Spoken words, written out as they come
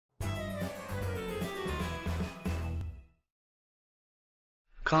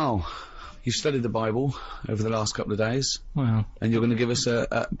Karl, you've studied the Bible over the last couple of days. Well, and you're going to give us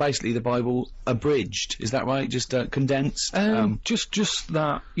basically the Bible abridged. Is that right? Just condensed. Just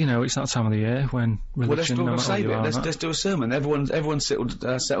that, you know, it's that time of the year when religion. Well, let's save it. Let's do a sermon. Everyone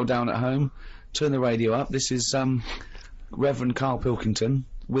settle down at home. Turn the radio up. This is Reverend Karl Pilkington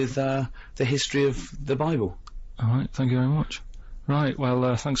with the history of the Bible. All right. Thank you very much. Right.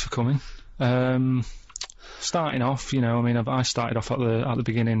 Well, thanks for coming. Starting off, you know, I mean, I started off at the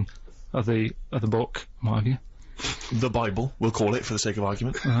beginning of the book, what have you? The Bible, we'll call it for the sake of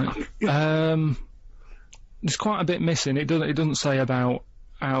argument. Right. There's quite a bit missing. It doesn't say about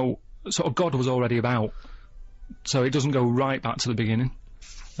how sort of God was already about, so it doesn't go right back to the beginning.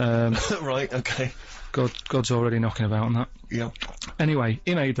 Right. Okay. God's already knocking about on that. Yeah. Anyway,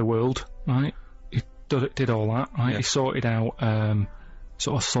 he made the world, right? He did all that, right? Yeah. He sorted out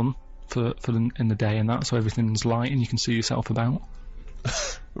sort of sun for in the day and that, so everything's light and you can see yourself about.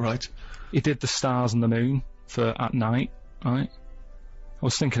 Right. He did the stars and the moon for at night, right? I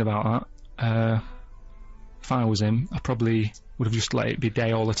was thinking about that. If I was him, I probably would have just let it be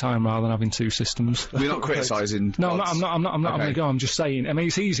day all the time rather than having two systems. We're not criticising. No, I'm not having a go. I'm just saying. I mean,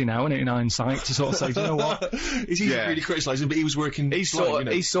 it's easy now, isn't it, in hindsight, to sort of say, do you know what? It's easy to really criticise him, but he was working. He sort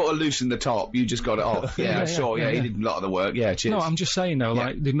of loosened the top. You just got it off. Yeah, sure. Yeah, he did a lot of the work. Yeah, cheers. No, I'm just saying though,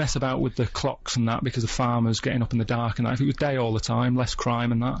 like they mess about with the clocks and that because of farmers getting up in the dark and that. If it was day all the time, less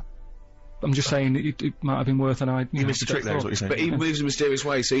crime and that. I'm just saying it might have been worth an idea. You missed a trick there, is what you're saying. But he moves in mysterious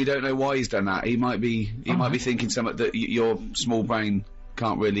ways, so you don't know why he's done that. He might be thinking something that your small brain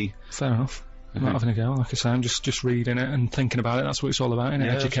can't really. Fair enough. I'm not having a go. Like I say, I'm just reading it and thinking about it. That's what it's all about, isn't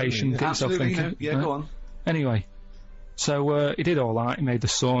it? Education, get yourself thinking. Yeah, right? Go on. Anyway, so he did all that. He made the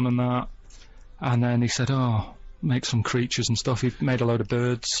sun and that, and then he said, "Oh, make some creatures and stuff." He made a load of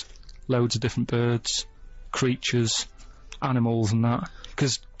birds, loads of different birds, creatures, animals and that.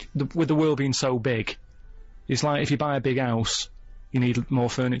 Because with the world being so big, it's like if you buy a big house, you need more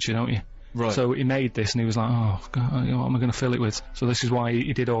furniture, don't you? Right. So he made this, and he was like, "Oh, God, what am I going to fill it with?" So this is why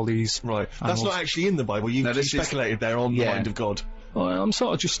he did all these. Right. Animals. That's not actually in the Bible. You speculated there on the mind of God. Well, I'm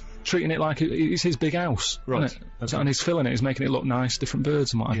sort of just treating it like it's his big house, right? Isn't it? Okay. And he's filling it. He's making it look nice, different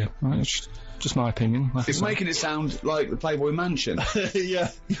birds and what have you. Right? It's just my opinion. Like it's making it sound like the Playboy Mansion. Yeah.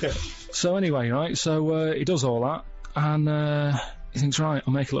 So anyway, right. So he does all that, and he thinks, right,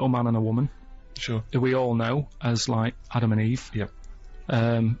 I'll make a little man and a woman. Sure. Who we all know as like Adam and Eve. Yep.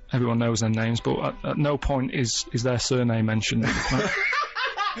 Everyone knows their names, but at no point is their surname mentioned. Right?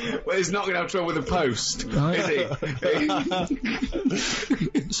 Well, he's not going to have trouble with the post, is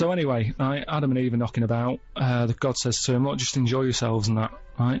he? So anyway, right, Adam and Eve are knocking about. God says to him, "Look, just enjoy yourselves and that,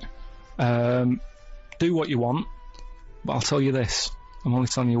 right? Do what you want, but I'll tell you this. I'm only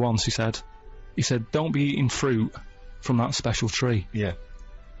telling you once." He said, "Don't be eating fruit from that special tree." Yeah.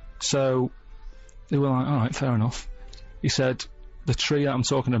 So they were like, "All right, fair enough." He said, "The tree that I'm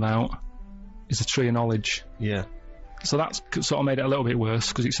talking about is the tree of knowledge." Yeah. So that's sort of made it a little bit worse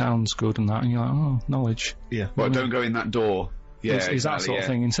because it sounds good and that, and you're like, "Oh, knowledge." Yeah. Well, don't go in that door. Yeah, it's that sort of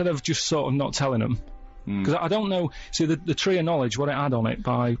thing. Instead of just sort of not telling them, because I don't know. See, the tree of knowledge, what it had on it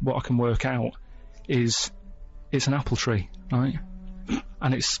by what I can work out is it's an apple tree, right?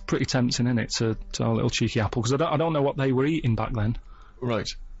 And it's pretty tempting, isn't it, to have a little cheeky apple? Because I don't know what they were eating back then. Right.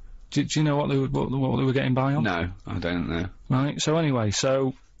 Do you know what they were getting by on? No, I don't know. Right. So anyway,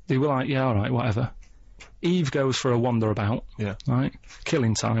 so they were like, "Yeah, all right, whatever." Eve goes for a wander about. Yeah. Right.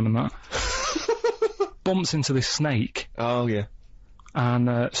 Killing time and that. Bumps into this snake. Oh yeah.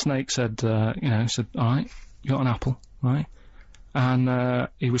 And snake said, "All right, you got an apple, right?" And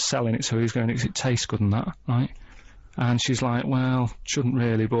he was selling it, so he was going, "It tastes good and that, right?" And she's like, "Well, shouldn't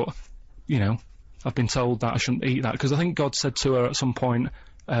really, but you know, I've been told that I shouldn't eat that," because I think God said to her at some point,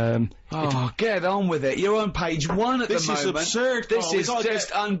 get on with it. You're on page 1 at the moment. This is absurd. This is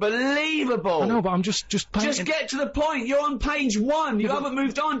just unbelievable. I know, but I'm just Just get to the point. You're on page 1. You haven't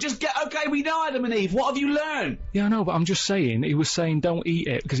moved on. Okay, we know Adam and Eve. What have you learned? Yeah, I know, but I'm just saying, he was saying don't eat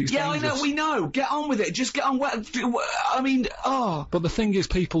it because it's dangerous. I know, we know. Get on with it. Just get on. I mean, But the thing is,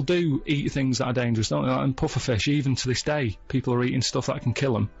 people do eat things that are dangerous, don't they? Like, and pufferfish, even to this day, people are eating stuff that can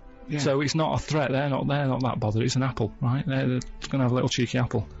kill them. Yeah. So it's not a threat. They're not that bothered. It's an apple, right? They're going to have a little cheeky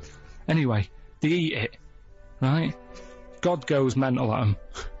apple. Anyway, they eat it, right? God goes mental at them.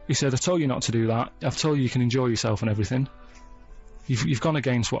 He said, "I told you not to do that. I've told you can enjoy yourself and everything. You've gone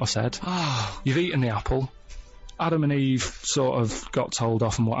against what I said. You've eaten the apple." Adam and Eve sort of got told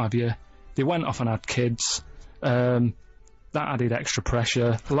off and what have you. They went off and had kids. That added extra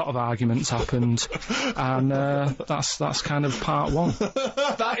pressure. A lot of arguments happened, and that's kind of part 1.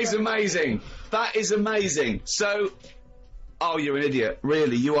 That is amazing. That is amazing. So, Oh, you're an idiot.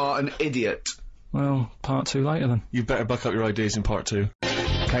 Really, you are an idiot. Well, part 2 later then. You better buck up your ideas in part 2.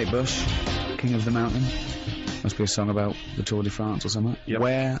 Kate Bush, King of the Mountain. Must be a song about the Tour de France or something. Yep.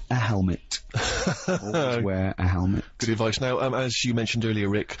 Wear a helmet. Always wear a helmet. Good advice. Now, as you mentioned earlier,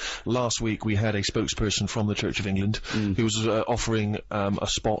 Rick, last week we had a spokesperson from the Church of England who was offering a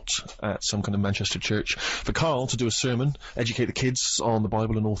spot at some kind of Manchester church for Karl to do a sermon, educate the kids on the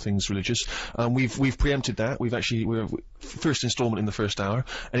Bible and all things religious. We've preempted that. We're first instalment in the first hour,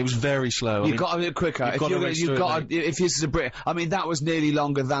 and it was very slow. You've got to be quicker. If this is a Brit, I mean, that was nearly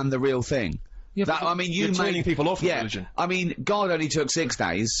longer than the real thing. Yeah, I mean, you're turning people off religion. I mean, God only took 6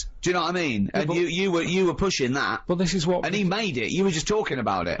 days. Do you know what I mean? Yeah, and you were pushing that. But this is what. And he made it. You were just talking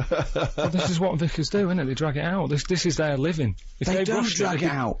about it. Well, this is what vicars do, isn't it? They drag it out. This is their living. If they don't drag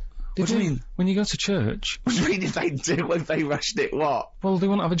it out. What do you mean? When you go to church. What do you mean if they do? If they rushed it, what? Well, they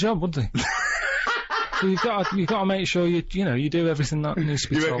wouldn't have a job, would they? So you've got to make sure you do everything that needs to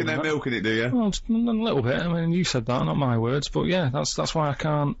be told. You reckon they're milking it, do you? Well, a little bit. I mean, you said that, not my words. But yeah, that's why I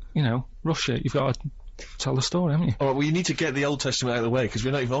can't, rush it. You've got to tell the story, haven't you? All right, well, you need to get the Old Testament out of the way, because we're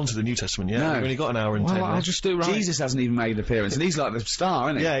not even on to the New Testament yet. No. We've only got an hour and 10 minutes. I'll just do it right. Jesus hasn't even made an appearance, and he's like the star,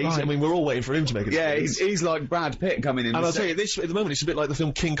 isn't he? Yeah, I mean, we're all waiting for him to make an appearance. He's like Brad Pitt coming in. And I'll tell you, this, at the moment, it's a bit like the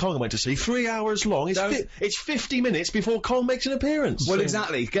film King Kong I went to see. 3 hours long. It's 50 minutes before Kong makes an appearance. Well,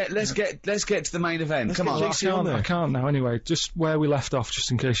 exactly. Let's get to the main event. Come on. I can't now, anyway. Just where we left off, just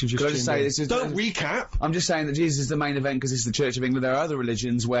in case you just... Could I just say, don't recap. I'm just saying that Jesus is the main event because it's the Church of England. There are other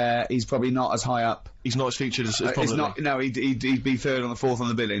religions where he's probably not as high up. He's not as featured as prominently. He'd be third on the fourth on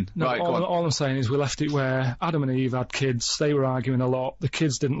the billing. No, right, all I'm saying is we left it where Adam and Eve had kids, they were arguing a lot, the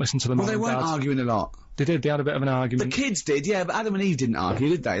kids didn't listen to the mum and dad. Well, they weren't arguing a lot. They did, they had a bit of an argument. The kids did, yeah, but Adam and Eve didn't argue,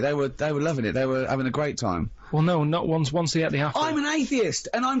 did they? They were loving it, they were having a great time. Well, no, not once they ate the apple. I'm an atheist,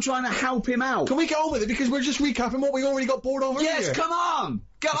 and I'm trying to help him out. Can we get on with it? Because we're just recapping what we already got bored of earlier. Yes, come on!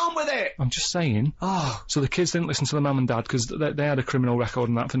 Get on with it! I'm just saying. Oh. So the kids didn't listen to the mum and dad because they had a criminal record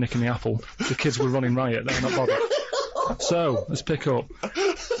and that for nicking the apple. The kids were running riot, they're not bothered. So, let's pick up.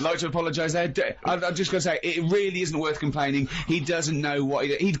 I'd like to apologise there. I'm just going to say, it really isn't worth complaining. He doesn't know what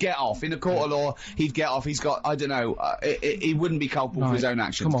he'd get off. In a court of law, he'd get off. He's got, I don't know, he wouldn't be culpable for his own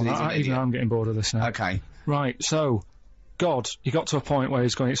actions. Come on, even I'm getting bored of this now. Okay. Right, so... God, he got to a point where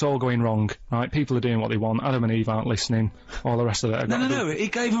it's all going wrong, right? People are doing what they want, Adam and Eve aren't listening, all the rest of it. No, he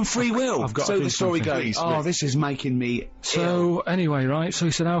gave them free will. So the story goes, this is making me ill. Anyway, right, so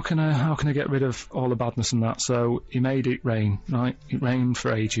he said, how can I get rid of all the badness and that? So he made it rain, right? It rained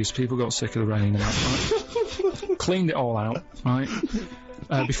for ages, people got sick of the rain and that, right? Cleaned it all out, right?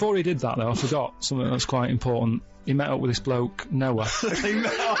 Before he did that, though, I forgot something that's quite important. He met up with this bloke, Noah.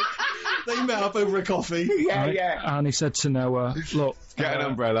 They met up over a coffee. Yeah. And he said to Noah, look... Get an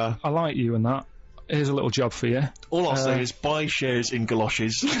umbrella. I like you and that. Here's a little job for you. All I'll say is buy shares in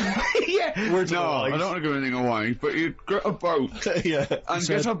galoshes. Yeah. I don't want to give anything away, but you get a boat. Yeah. And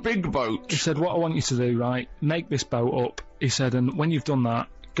get a big boat. He said, what I want you to do, right, make this boat up. He said, and when you've done that,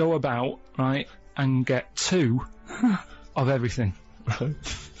 go about, right, and get 2 of everything.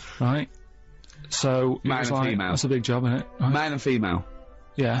 Right? So... Man and female. That's a big job, isn't it? Right? Man and female.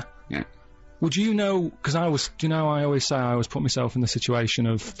 Yeah. Yeah. Would you know, because I always say I always put myself in the situation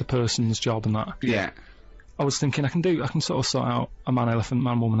of the person's job and that. Yeah. I was thinking I can sort out a man elephant,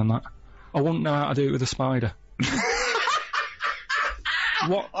 man woman and that. I wouldn't know how to do it with a spider.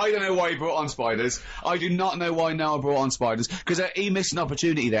 What? I don't know why he brought on spiders. I do not know why Noah brought on spiders, because he missed an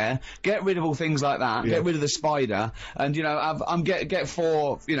opportunity there. Get rid of all things like that. Yeah. Get rid of the spider, and get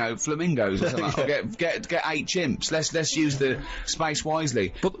 4 flamingos or something. Or get 8 chimps. Let's use the space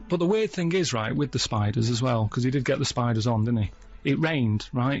wisely. But the weird thing is, right, with the spiders as well, because he did get the spiders on, didn't he? It rained,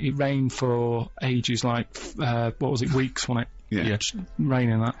 right? It rained for ages, like weeks, wasn't it? Yeah. Just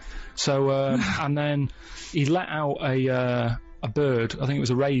raining that. So and then he let out a bird, I think it was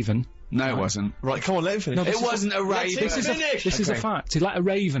a raven. No, it wasn't. Right, come on, let him finish. No, it wasn't a raven. This is a fact. He let a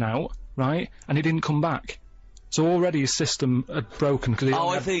raven out, right, and he didn't come back. So already his system had broken, because he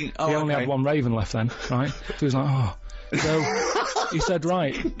only had 1 raven left then, right? So he was like, oh. So he said,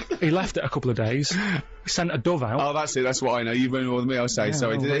 right, he left it a couple of days, he sent a dove out. Oh, that's it, that's what I know. You've been more than me, I'll say. Yeah,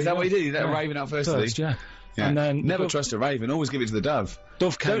 sorry. Is that what he did? He let a raven out first, yeah. Yeah. And then never trust a raven. Always give it to the dove.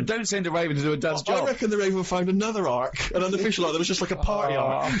 Dove came. Don't send a raven to do a dove's job. I reckon the raven found another ark, an unofficial ark. There was just like a party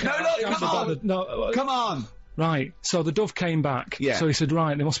ark. Come on. Right. So the dove came back. Yeah. So he said,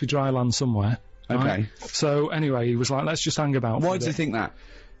 right, there must be dry land somewhere. Okay. Right? So anyway, he was like, let's just hang about. Why did you think that?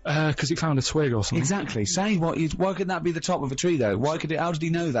 Because he found a twig or something. Exactly. Say why couldn't that be the top of a tree, though? How did he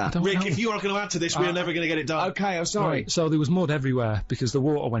know that? Rick, if you are going to add to this, we're never going to get it done. Okay, I'm sorry. Right, so there was mud everywhere because the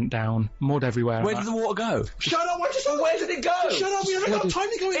water went down. Mud everywhere. Where did the water go? Shut up! Where did it go? Shut up! We haven't got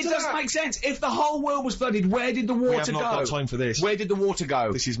time to go into It doesn't make sense. If the whole world was flooded, where did the water go? We have not got time for this. Where did the water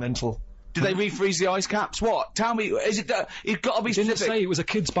go? This is mental. Did they refreeze the ice caps? What? Tell me, is it you've got to be Didn't specific. say it was a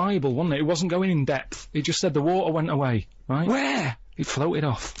kid's Bible, wasn't it? It wasn't going in depth. It just said the water went away, right? Where? It floated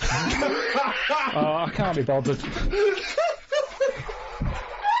off. Oh, I can't be bothered.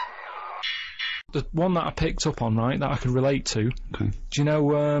 The one that I picked up on, right, that I could relate to. Okay. Do you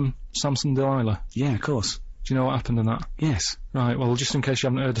know Samson Delilah? Yeah, of course. Do you know what happened in that? Yes. Right, well, just in case you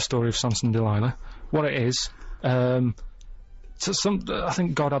haven't heard the story of Samson and Delilah, what it is, I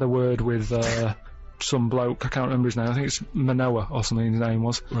think God had a word with some bloke, I can't remember his name, I think it's Manoah or something his name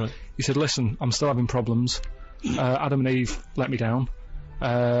was. Right. He said, listen, I'm still having problems. Adam and Eve let me down.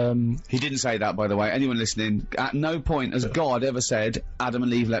 He didn't say that, by the way. Anyone listening, at no point has God ever said, Adam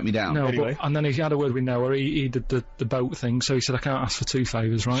and Eve let me down. No, Anyway. and then he had a word with Noah. He did the boat thing, so he said, I can't ask for two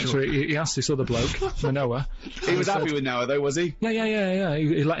favours, right? Sure. So he asked this other bloke, Manoah. He was happy with Noah, though, was he? Yeah.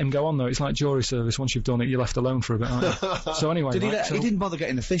 He let him go on, though. It's like jury service. Once you've done it, you're left alone for a bit, aren't you? So anyway, Did he, right, he didn't bother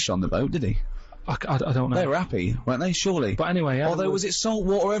getting the fish on the boat, did he? I don't know. They were happy, weren't they? Surely. But anyway, although was it salt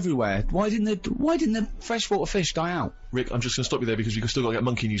water everywhere? Why didn't the freshwater fish die out? Rick, I'm just going to stop you there because you've still got to get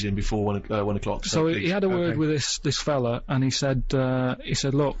monkey news in before 1 o'clock. So he had a word Okay. with this fella, and he said,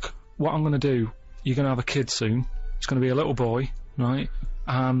 look, what I'm going to do, you're going to have a kid soon. It's going to be a little boy, right?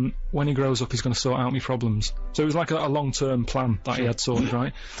 When he grows up, he's going to sort out my problems. So it was like a long-term plan that he had sorted,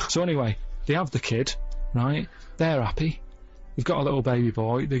 right? So anyway, they have the kid, right? They're happy. We've got a little baby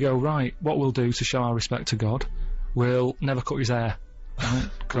boy. They go, right, what we'll do to show our respect to God, we'll never cut his hair, right?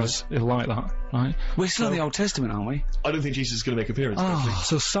 Because he'll like that, right? We're still in the Old Testament, aren't we? I don't think Jesus is going to make an appearance.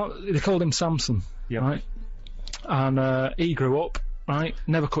 Oh, so they called him Samson, right? And he grew up, right?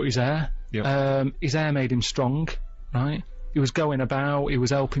 Never cut his hair. Yep. His hair made him strong, right? He was going about, he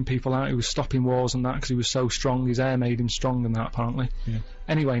was helping people out, he was stopping wars and that because he was so strong. His hair made him strong and that, apparently. Yeah.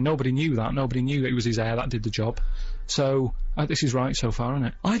 Anyway, nobody knew that. Nobody knew that it was his hair that did the job. So, this is right so far, isn't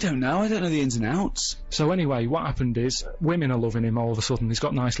it? I don't know the ins and outs. So anyway, what happened is, women are loving him all of a sudden. He's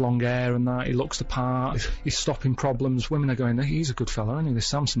got nice long hair and that, he looks the part, he's stopping problems. Women are going, he's a good fellow, isn't he, this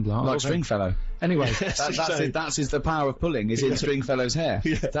Samson bloke? Like Stringfellow. Anyway. That's the power of pulling, is in Stringfellow's hair.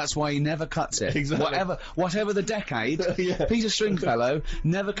 Yeah. That's why he never cuts it. Exactly. Whatever the decade, Yeah. Peter Stringfellow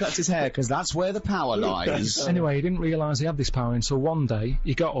never cuts his hair, because that's where the power lies. Anyway, he didn't realise he had this power until one day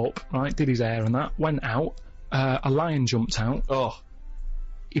he got up, right, did his hair and that, went out, a lion jumped out, Oh.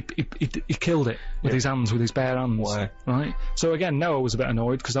 he killed it with his hands, with his bare hands. Wow. Right? So again, Noah was a bit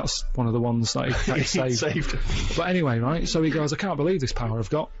annoyed because that's one of the ones that he saved. But anyway, right, so he goes, I can't believe this power I've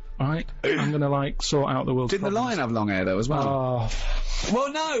got, right? I'm gonna, like, sort out the world's Didn't the lion have long hair, though, as well? Oh.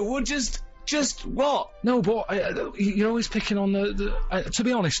 Well, no, we'll just what? No, but you're always picking on the to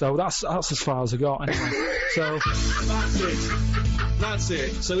be honest, though, that's as far as I got, anyway. So... That's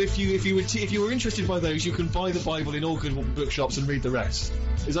it. So if you were interested by those, you can buy the Bible in all good bookshops and read the rest.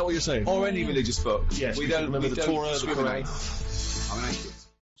 Is that what you're saying? Or any religious book. Yes. We don't remember the Torah, the discriminate. Quran. I'm an atheist.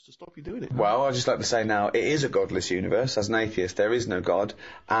 To stop you doing it. Well, I'd just like to say now, it is a godless universe. As an atheist, there is no God,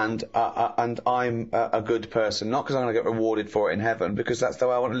 and I'm a good person, not because I'm going to get rewarded for it in heaven, because that's the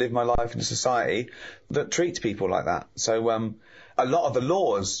way I want to live my life in a society that treats people like that. So, a lot of the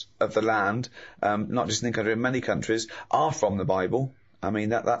laws of the land, not just in the country, in many countries, are from the Bible. I mean,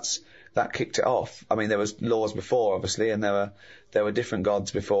 that kicked it off. I mean, there was laws before, obviously, and there were different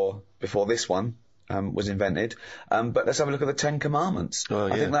gods before this one. Was invented, but let's have a look at the Ten Commandments. Oh,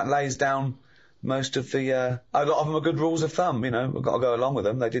 yeah. I think that lays down most of the. A lot of them are good rules of thumb. You know, we've got to go along with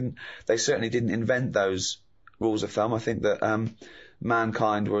them. They certainly didn't invent those rules of thumb. I think that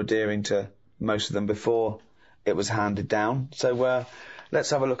mankind were adhering to most of them before it was handed down. So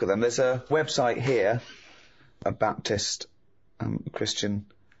let's have a look at them. There's a website here, a Baptist Christian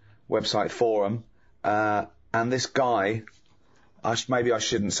website forum, and this guy, maybe I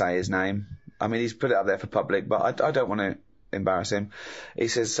shouldn't say his name. I mean, he's put it up there for public, but I don't want to embarrass him. He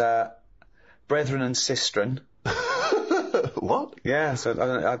says, brethren and sistren. What? Yeah, so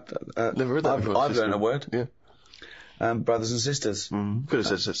Never heard that before. I've learned a word. Yeah. Brothers and sisters. Could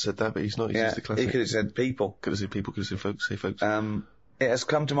have said that, but he's not. He's Yeah, just the classic. he could have said people. Could have said people, could have said folks, say folks. It has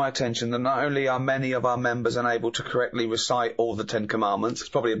come to my attention that not only are many of our members unable to correctly recite all the Ten Commandments, it's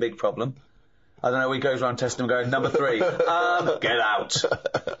probably a big problem. I don't know, he goes around testing them going, number 3, get out.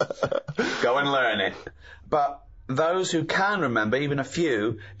 Go and learn it. But those who can remember, even a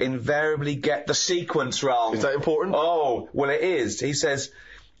few, invariably get the sequence wrong. Is that important? Oh, well it is. He says,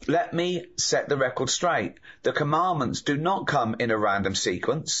 Let me set the record straight. The commandments do not come in a random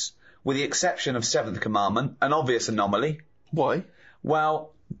sequence, with the exception of 7th commandment, an obvious anomaly. Why?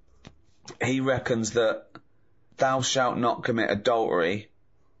 Well, he reckons that thou shalt not commit adultery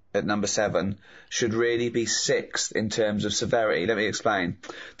at number 7 should really be 6th in terms of severity. Let me explain.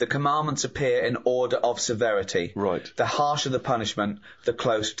 The commandments appear in order of severity. Right. The harsher the punishment, the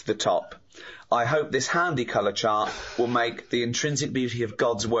closer to the top. I hope this handy colour chart will make the intrinsic beauty of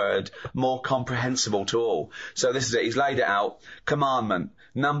God's word more comprehensible to all. So this is it. He's laid it out. Commandment.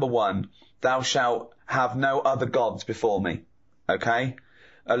 Number 1. Thou shalt have no other gods before me. Okay?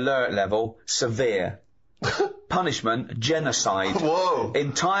 Alert level. Severe. Punishment, genocide. Whoa.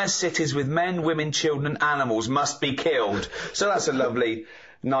 Entire cities with men, women, children and animals must be killed. So that's a lovely,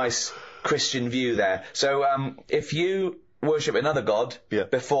 nice Christian view there. So if you worship another god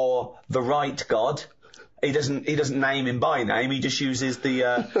before the right God, he doesn't name him by name, he just uses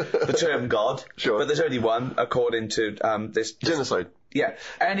the term God. Sure. But there's only one according to this Genocide. Yeah.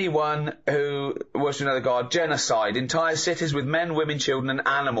 Anyone who worships another god, genocide. Entire cities with men, women, children and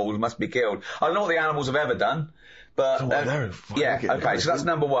animals must be killed. I don't know what the animals have ever done, but yeah, okay, so that's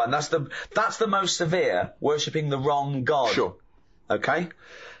number 1. That's the most severe, worshipping the wrong god. Sure. Okay?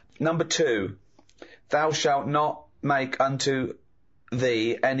 Number 2. Thou shalt not make unto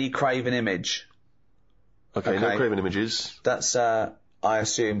thee any graven image. Okay, no graven images. That's I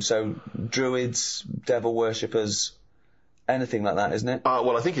assume, so druids, devil worshippers, anything like that, isn't it?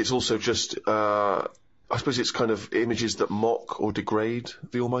 Well, I think it's also just, I suppose it's kind of images that mock or degrade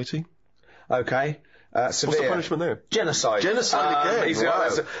the Almighty. Okay. Severe. What's the punishment there? Genocide. Genocide again. Wow.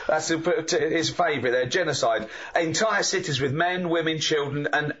 That's his favourite there. Genocide. Entire cities with men, women, children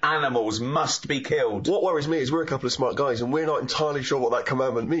and animals must be killed. What worries me is we're a couple of smart guys and we're not entirely sure what that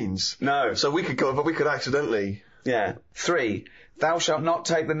commandment means. No. So we could go, but we could accidentally. Yeah. 3. Thou shalt not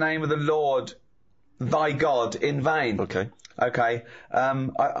take the name of the Lord thy God in vain. Okay. Okay.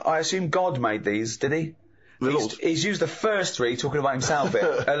 I assume God made these, did he? He's used the first 3 talking about himself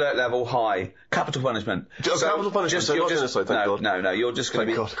here. Alert level high. Capital punishment. Capital punishment, so not genocide, thank God. No, you're just going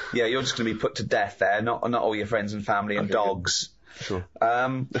to be... God. Yeah, you're just going to be put to death there, not all your friends and family and dogs. Good.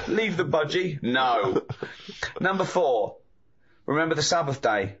 Sure. Leave the budgie? No. Number 4. Remember the Sabbath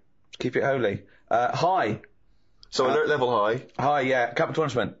day. Keep it holy. High. So alert level high. High, yeah. Capital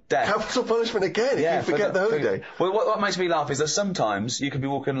punishment. Death. Capital punishment again, if you forget the holy day. Well, what makes me laugh is that sometimes you can be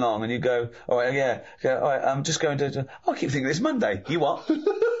walking along and you go, all right, I'm just going to... I keep thinking it's Monday. You what? You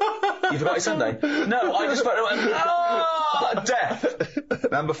forgot it's Sunday? No, I just... Death.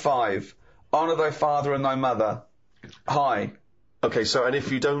 Number 5. Honour thy father and thy mother. High. Okay, so, and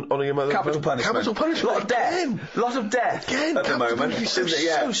if you don't honour your mother... Capital punishment. Capital punishment. Lot of death. Lot of death. Again, at the moment. So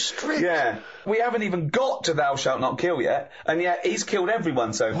strict. Yeah. We haven't even got to thou shalt not kill yet, and yet he's killed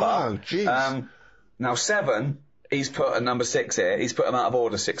everyone so far. Wow, jeez. Now 7, he's put a number 6 here. He's put them out of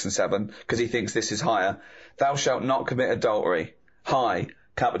order, 6 and 7, because he thinks this is higher. Thou shalt not commit adultery. High.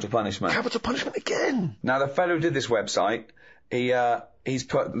 Capital punishment. Capital punishment again. Now the fellow who did this website, he's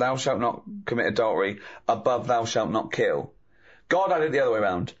put thou shalt not commit adultery above thou shalt not kill. God had it the other way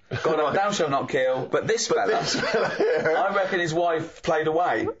around. God had thou shalt not kill, but this fella here, I reckon his wife played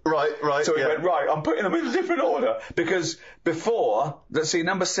away. Right. So he went, right, I'm putting them in a different order. Because before, let's see,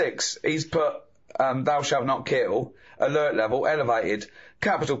 number 6, he's put thou shalt not kill, alert level, elevated,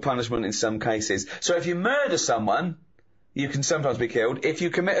 capital punishment in some cases. So if you murder someone, you can sometimes be killed. If you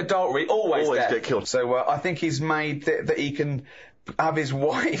commit adultery, always death. Get killed. So I think he's made that he can have his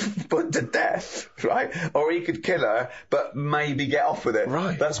wife put to death, right? Or he could kill her, but maybe get off with it.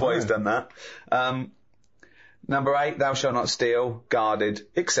 Right. That's why he's done that. Number 8, thou shalt not steal, guarded,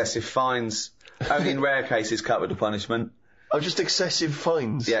 excessive fines. Only in rare cases capital punishment. Oh, just excessive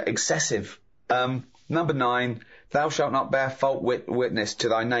fines? Yeah, excessive. Number 9, thou shalt not bear false witness to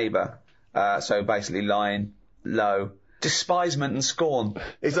thy neighbour. So basically lying, low. Despisement and scorn.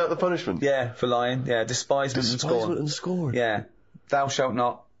 Is that the punishment? Yeah, for lying. Yeah, despisement and scorn. Despisement and scorn. Yeah. Thou shalt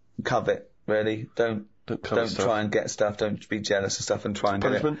not covet, really. Don't try and get stuff. Don't be jealous of stuff and try and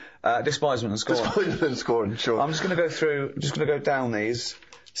punishment? Get it. Despisement and scorn. Despisement and scorn, sure. I'm just going to go down these,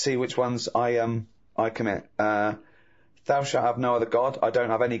 see which ones I commit. Thou shalt have no other God. I don't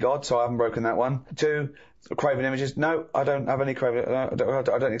have any God, so I haven't broken that one. 2, craven images. No, I don't have any craven. I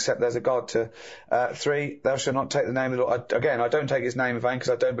don't accept there's a God to. 3, thou shalt not take the name of the Lord. Again, I don't take his name in vain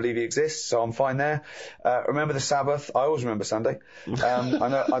because I don't believe he exists, so I'm fine there. Remember the Sabbath. I always remember Sunday. I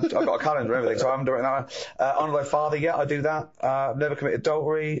know I've got a calendar and everything, so I haven't done that one. Honour thy father. Yeah, I do that. Never commit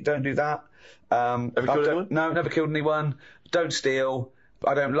adultery. Don't do that. Ever killed anyone? No, never killed anyone. Don't steal.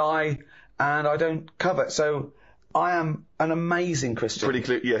 I don't lie, and I don't covet. So I am an amazing Christian. Pretty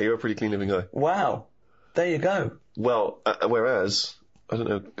clean. Yeah, you're a pretty clean living guy. Wow. There you go. Well, whereas I don't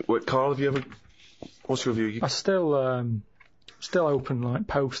know, Carl, have you ever? What's your view? I still open like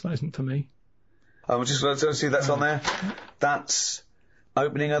post. That isn't for me. I'm just going to see that's on there. That's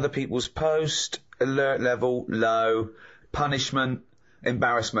opening other people's post, alert level, low, punishment,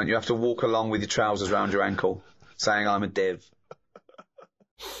 embarrassment. You have to walk along with your trousers round your ankle, saying I'm a div.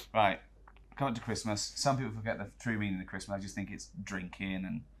 Right. Come up to Christmas. Some people forget the true meaning of Christmas. I just think it's drinking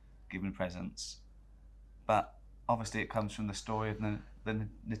and giving presents. But obviously it comes from the story of the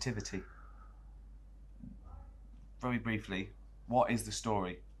Nativity. Very briefly, what is the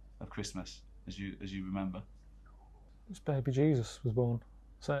story of Christmas as you remember? It's baby Jesus was born.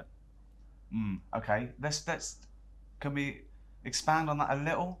 That's it. Okay. Can we expand on that a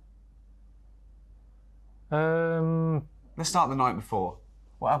little? Let's start the night before.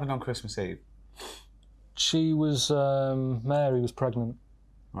 What happened on Christmas Eve? She was Mary was pregnant.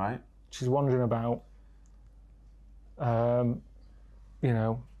 Right. She's wandering about. You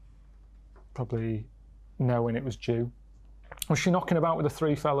know, probably knowing it was due. Was she knocking about with the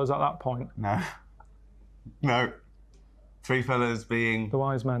three fellas at that point? No. No. Three fellas being... The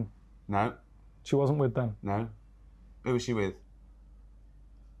wise men? No. She wasn't with them? No. Who was she with?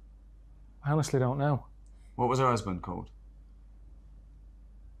 I honestly don't know. What was her husband called?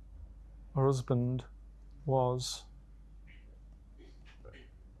 Her husband was...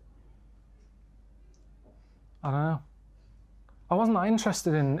 I don't know. I wasn't that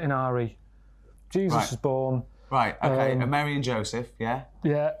interested in Ari. Jesus was born. Right, okay. And Mary and Joseph, yeah?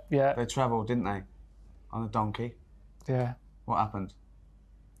 Yeah, yeah. They travelled, didn't they? On a donkey. Yeah. What happened?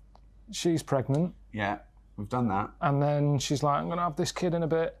 She's pregnant. Yeah, we've done that. And then she's like, I'm going to have this kid in a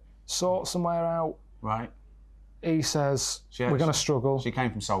bit, sort somewhere out. Right. He says, we're going to struggle. She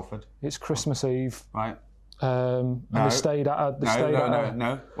came from Salford. It's Christmas Eve. Right. And they stayed at a...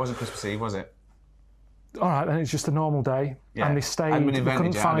 No. It wasn't Christmas Eve, was it? All right, then it's just a normal day. Yeah. And they stayed... They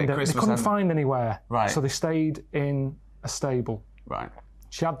couldn't find anywhere. Right. So they stayed in a stable. Right.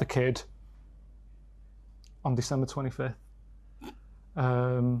 She had the kid on December 25th.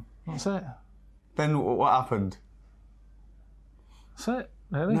 That's it. Then what happened? That's it,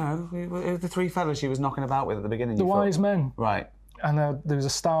 really. No, it was the three fellas she was knocking about with at the beginning. The wise men. Right. And there was a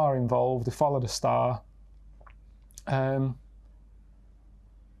star involved. They followed a star.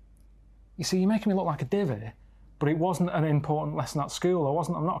 You see, you're making me look like a div here, but it wasn't an important lesson at school.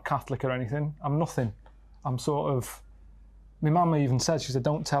 I'm not a Catholic or anything. I'm nothing. I'm sort of... My mum even said, she said,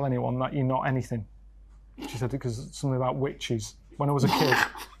 don't tell anyone that you're not anything. She said, because something about witches. When I was a kid,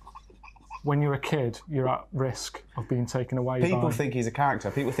 when you're a kid, you're at risk of being taken away People think he's a character.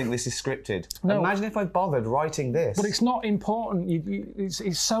 People think this is scripted. No. Imagine if I bothered writing this. But it's not important.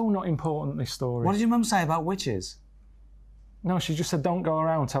 It's so not important, this story. What did your mum say about witches? No, she just said, don't go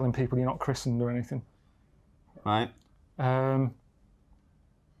around telling people you're not christened or anything. Right. I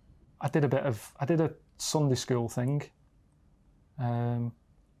did a Sunday school thing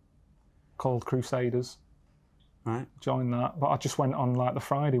called Crusaders. Right. Joined that, but I just went on like the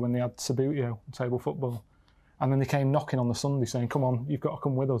Friday when they had Sabutio, table football. And then they came knocking on the Sunday saying, come on, you've got to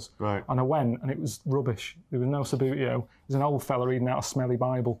come with us. Right. And I went and it was rubbish. There was no Sabutio. There's an old fella reading out a smelly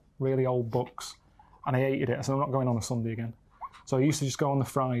Bible, really old books. And I hated it. I said, I'm not going on a Sunday again. So I used to just go on the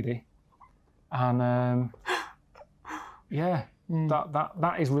Friday. And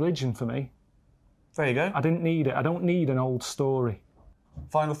that is religion for me. There you go. I didn't need it. I don't need an old story.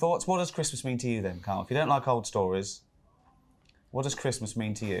 Final thoughts? What does Christmas mean to you then, Karl? If you don't like old stories, what does Christmas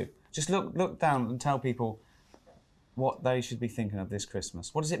mean to you? Just look down and tell people what they should be thinking of this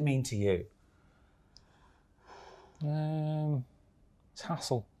Christmas. What does it mean to you? It's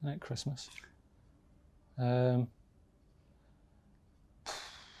hassle, isn't it, Christmas? Got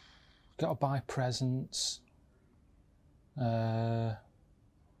to buy presents. The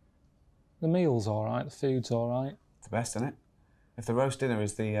meal's all right. The food's all right. It's the best, isn't it? If the roast dinner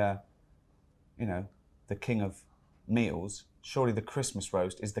is the king of meals, surely the Christmas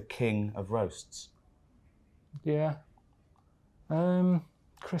roast is the king of roasts. Yeah.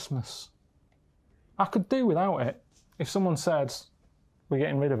 Christmas. I could do without it. If someone said, we're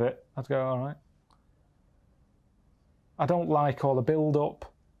getting rid of it, I'd go, all right. I don't like all the build-up.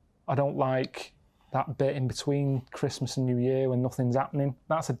 I don't like that bit in between Christmas and New Year when nothing's happening.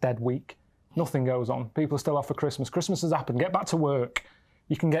 That's a dead week. Nothing goes on. People are still off for Christmas. Christmas has happened. Get back to work.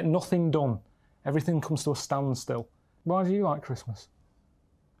 You can get nothing done. Everything comes to a standstill. Why do you like Christmas?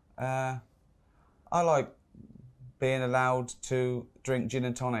 I like being allowed to drink gin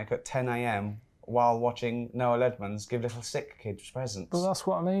and tonic at 10 a.m. while watching Noah Ledman's give little sick kids presents. Well, that's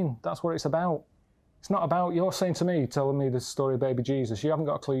what I mean. That's what it's about. It's not about, you're saying to me, telling me the story of baby Jesus, you haven't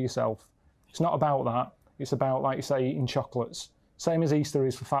got a clue yourself. It's not about that. It's about, like you say, eating chocolates. Same as Easter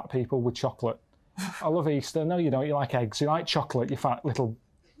is for fat people with chocolate. I love Easter. No, you don't. You like eggs. You like chocolate, you fat little... Do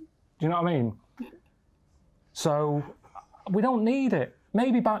you know what I mean? So, we don't need it.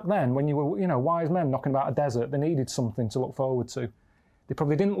 Maybe back then, when you were, you know, wise men knocking about a desert, they needed something to look forward to. They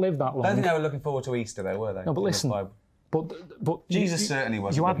probably didn't live that long. I don't think they were looking forward to Easter, though, were they? No, but listen... But Jesus certainly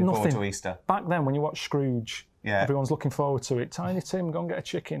wasn't looking forward to Easter. Back then, when you watch Scrooge, everyone's looking forward to it. Tiny Tim, go and get a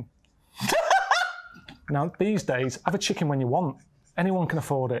chicken. Now, these days, have a chicken when you want. Anyone can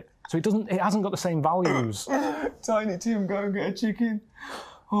afford it. So it hasn't got the same values. Tiny Tim, go and get a chicken.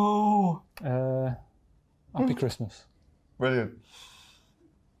 Oh. Happy Christmas. Brilliant.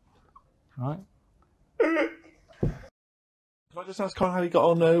 Right. Can I just ask Karl how he got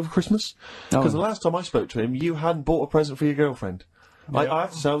on over Christmas? Because the last time I spoke to him, you hadn't bought a present for your girlfriend. Yeah. I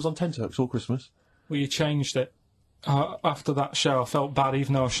have to say, I was on tenterhooks all Christmas. Well, you changed it. After that show, I felt bad,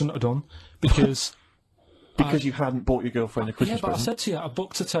 even though I shouldn't have done, because... because you hadn't bought your girlfriend a Christmas present? I said to you, I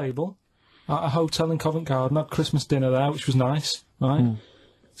booked a table at a hotel in Covent Garden, had Christmas dinner there, which was nice, right?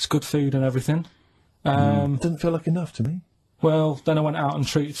 It's good food and everything. Didn't feel like enough to me. Well, then I went out and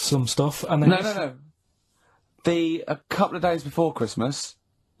treated some stuff, and then... No. A couple of days before Christmas,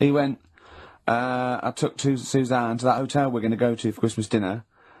 he went, I took Suzanne to that hotel we're going to go to for Christmas dinner.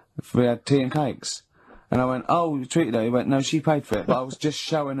 We had tea and cakes. And I went, oh, you treated her? He went, no, she paid for it, but I was just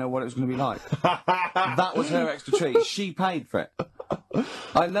showing her what it was going to be like. That was her extra treat. She paid for it.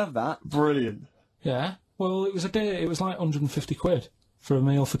 I love that. Brilliant. Yeah. Well, it was it was like 150 quid for a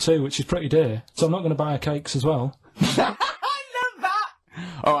meal for two, which is pretty dear. So I'm not going to buy her cakes as well.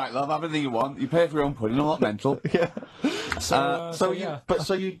 All right, love, have anything you want. You pay for your own pudding. I'm not mental. Yeah. So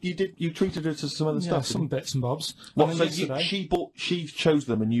you treated her to some other stuff. Some bits and bobs. What? So she chose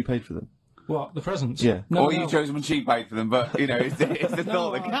them and you paid for them. What, the presents? Yeah. No, you chose them and she paid for them, but you know it's the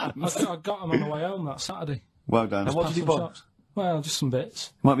thought that counts. I got them on the way home that Saturday. Well done. And what did you buy? Well, just some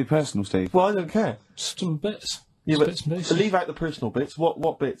bits. Might be personal, Steve. Well, I don't care. Just some bits. Yeah, just bits and pieces. Leave out the personal bits.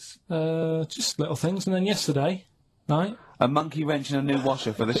 What bits? Just little things. And then yesterday, right? A monkey wrench and a new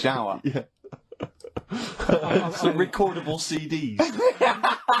washer for the shower. Yeah. Some recordable CDs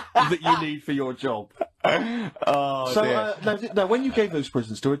that you need for your job. Oh, dear. Now, when you gave those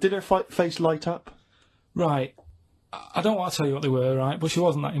presents to her, did her face light up? Right. I don't want to tell you what they were, right? But she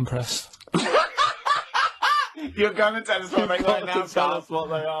wasn't that impressed. You're going to tell us what they were now, tell us what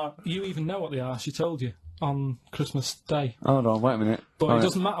they are. You even know what they are. She told you on Christmas Day. Hold on, wait a minute. But it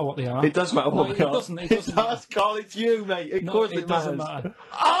doesn't matter what they are. It does matter what they are. It doesn't matter. Karl, it's you, mate. Of course it doesn't matter.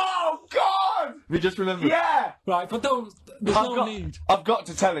 Oh, God! We just remember. Yeah! Right, but there's no need. I've got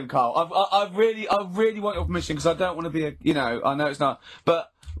to tell him, Karl. I really want your permission, because I don't want to be I know it's not,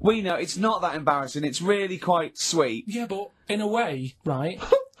 but we know it's not that embarrassing. It's really quite sweet. Yeah, but in a way, right,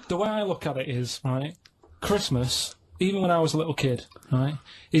 the way I look at it is, right, Christmas, even when I was a little kid, right,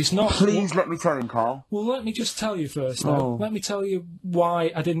 it's not... Please let me tell him, Karl. Well, let me just tell you first, though. Let me tell you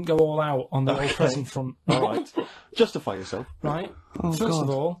why I didn't go all out on the old present front. Right. Justify yourself. Right. First of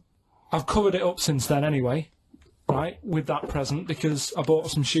all, I've covered it up since then anyway, right, with that present, because I bought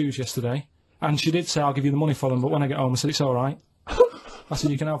some shoes yesterday, and she did say, I'll give you the money for them, but when I get home, I said, it's all right. I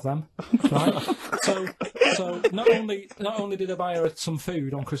said, you can have them, right? So not only did I buy her some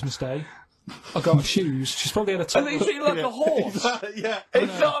food on Christmas Day, I got her shoes. She's probably had a And they treat you like a horse. Yeah.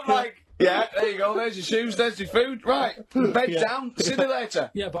 It's not like, yeah, there you go, there's your shoes, there's your food, right, bed down, see you later.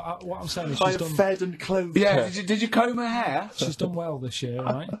 Yeah, but what I'm saying is I have fed and clothed Yeah, her. did you comb her hair? she's done well this year,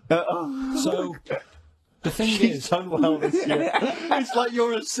 right? So, the thing She's is... done well this year. It's like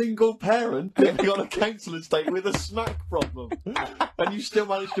you're a single parent living on a council estate with a snack problem, and you still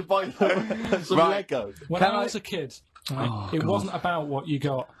managed to buy them some Lego. When I was a kid, right, it wasn't about what you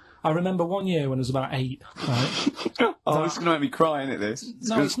got. I remember one year when I was about 8, right? Oh, it's going to make me cry, isn't it, this?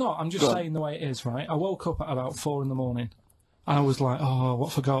 No, it's not. I'm just saying the way it is, right? I woke up at about 4 in the morning. And I was like, oh,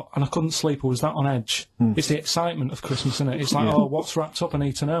 what forgot? And I couldn't sleep. I was that on edge. It's the excitement of Christmas, isn't it? It's like, oh, what's wrapped up? I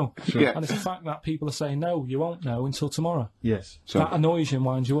need to know. Sure. Yeah. And it's the fact that people are saying, no, you won't know until tomorrow. Yes. That annoys you and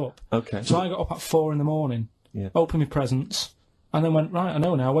winds you up. Okay. So I got up at 4 in the morning, opened my presents, and then went, right, I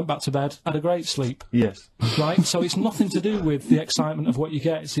know now, went back to bed, had a great sleep. Yes. Right? So it's nothing to do with the excitement of what you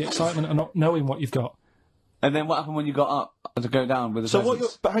get. It's the excitement of not knowing what you've got. And then what happened when you got up to go down with the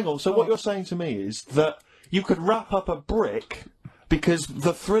presents? But hang on, what you're saying to me is that you could wrap up a brick because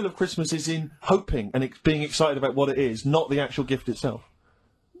the thrill of Christmas is in hoping and being excited about what it is, not the actual gift itself.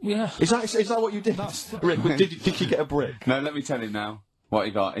 Yeah. Is that what you did? Rick, did you get a brick? No, let me tell him now what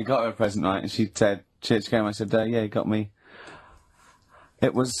he got. He got her a present, right? And she said, she came, I said, yeah, he got me.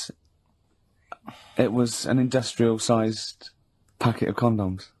 It was it was an industrial-sized packet of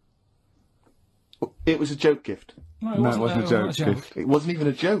condoms. It was a joke gift. No, No, it wasn't a joke. joke. It wasn't even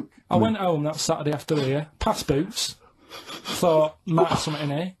a joke. I went home that Saturday after here, past Boots, thought, might have something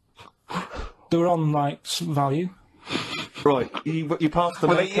in here. They were on, like, some value. Right, you passed the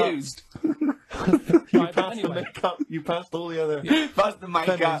Were they makeup. used? You passed the makeup. You passed all the other. Past the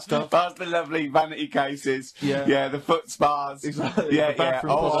Feminine makeup, stuff. past the lovely vanity cases. Yeah. The foot spas. Exactly, Yeah, the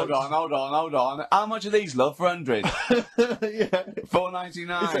bathroom Oh, hold products. on, hold on. How much are these, love, for 100? Yeah.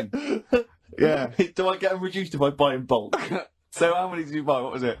 $4.99. Yeah. Do I get them reduced if I buy in bulk? So how many did you buy?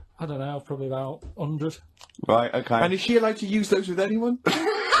 What was it? I don't know, probably about 100. Right, okay. And is she allowed to use those with anyone?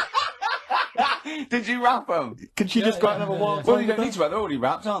 Did you wrap them? Can she just go out and have a wild Well, time you don't with need them? to wrap, they're already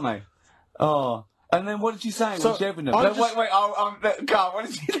wrapped, aren't they? Oh. And then what did you say So, when she opened them? I No, just- wait, Carl, what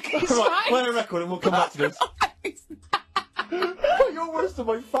did you Right, play a record and we'll come back to this. You're worse than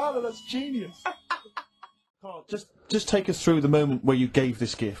my father, that's genius. Carl, just take us through the moment where you gave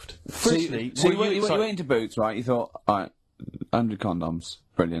this gift. Firstly, So were you went into Boots, right? You thought, alright, 100 condoms.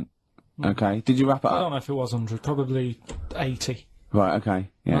 Brilliant. Okay. Did you wrap it I up? don't know if it was 100, probably 80. Right, okay.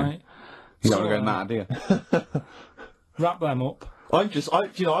 Yeah. Right? You don't So, want to go mad, do you? wrap them up. I'm just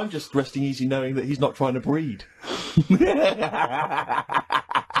resting easy knowing that he's not trying to breed. Right?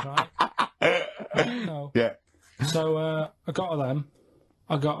 No. Yeah. So I got her them.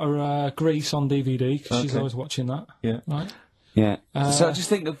 I got her Grease on DVD because she's Okay. always watching that. Yeah. Right. Yeah. So just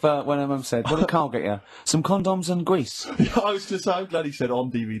think of when her mum said, what did Carl get you? Some condoms and grease. I was just, I'm glad he said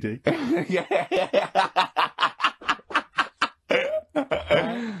on DVD.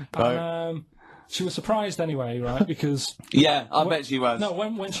 And she was surprised anyway, right? Because Yeah, I bet she was. no,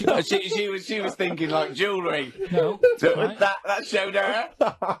 when she got She was thinking like jewellery. no, So right? that showed her.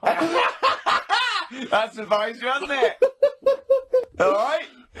 That surprised you, wasn't it? All right.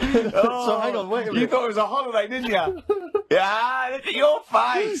 So hang on, wait a You minute. thought it was a holiday, didn't you? Yeah, look at your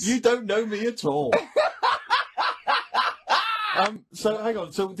face. You don't know me at all. So hang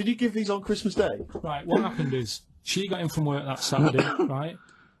on. So did you give these on Christmas Day? Right, what happened is she got in from work that Saturday, right?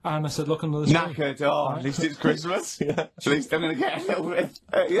 And I said, look under the tree. Knackered. Oh, at least it's Christmas. Yeah. At least I'm going to get a little bit.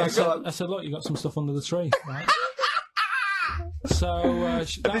 Yeah, I said, look, you got some stuff under the tree, right? So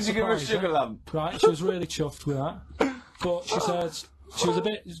that Did you give her a surprised sugar lump? Right, she was really chuffed with that. But she said she was a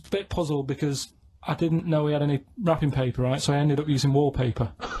bit puzzled because I didn't know he had any wrapping paper, right? So I ended up using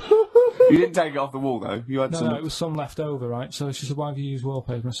wallpaper. You didn't take it off the wall though. You had No, some. no, it was some left over, right? So she said, why have you used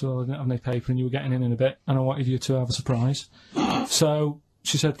wallpaper? I said, well, I didn't have any paper and you were getting in a bit and I wanted you to have a surprise. So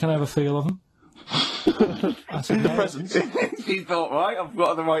she said, can I have a feel of them? I said, no. Presents. She thought, right, I've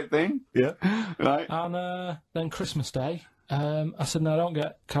got the right thing. Yeah. Right. And then Christmas Day, I said, no, don't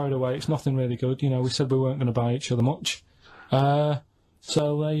get carried away. It's nothing really good. You know, we said we weren't going to buy each other much.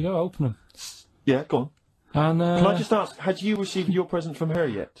 So there you go, open them. Yeah. Go on. And Can I just ask, had you received your present from her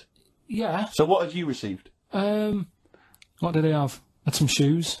yet? yeah. So what had you received? What did he have? Had some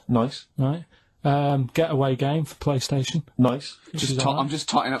shoes, Nice. right? Getaway game for PlayStation. Nice. I'm just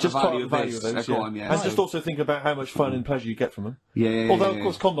totting up Just the part value of of the value this. of those, Go yeah. on, yeah. And just also think about how much fun and pleasure you get from them. Yeah. Although, of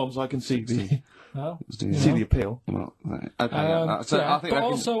course, condoms, I can see Well, see the appeal. Well, right. Okay. Yeah, so yeah, I think but I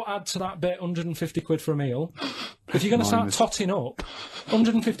can. also add to that bit 150 quid for a meal. If you're going to start totting up,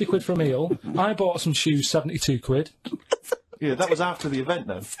 150 quid for a meal. I bought some shoes, 72 quid. Yeah, that was after the event,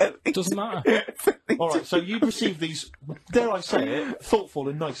 though. Doesn't matter. All right, so you received these, dare I say it, thoughtful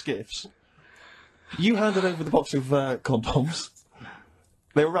and nice gifts. You handed over the box of condoms.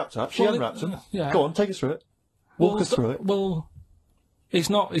 They were wrapped up. She Well, unwrapped them. yeah. Go on, take us through it. Walk us through it. Well, it's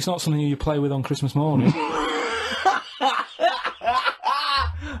not something you play with on Christmas morning.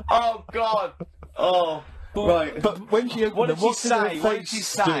 Oh God. Oh. But, Right. But when she opened What them, did she say? her What did face she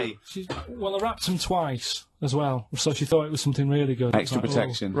say? well, I wrapped them twice as well, so she thought it was something really good. Extra Like, oh.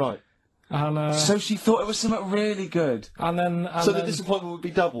 protection. do? Right. And So she thought it was something really good. and then So the disappointment would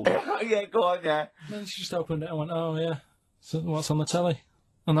be doubled. Yeah, go on, yeah. then she just opened it and went, oh yeah, so what's on the telly?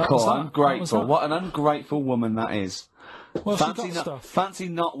 And that Cool, was that. ungrateful. That was that. What an ungrateful woman that is. Well, she got stuff. Fancy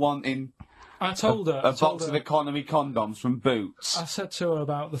not wanting I told her. a box of economy condoms from Boots. I said to her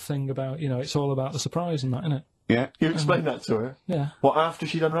about the thing about, it's all about the surprise and that, isn't it? Yeah. You explained that to her. Yeah, What, after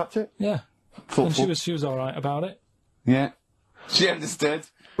she'd unwrapped it? yeah. Thoughtful. And she was all right about it. Yeah. She understood.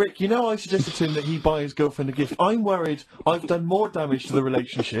 Rick, you know I suggested to him that he buy his girlfriend a gift. I'm worried I've done more damage to the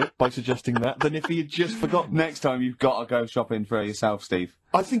relationship by suggesting that than if he had just forgotten. Next time you've got to go shopping for yourself, Steve.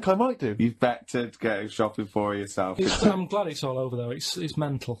 I think I might do. You've better go shopping for yourself. I'm glad it's all over though. It's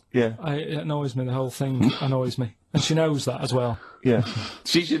mental. Yeah, It annoys me. The whole thing annoys me, and she knows that as well. yeah.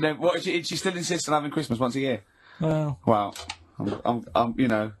 She should know. She still insists on having Christmas once a year. Well, Wow. I'm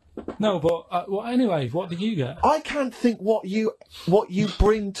No, but well, anyway, what do you get? I can't think what you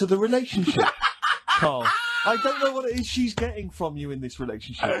bring to the relationship, Carl. I don't know what it is she's getting from you in this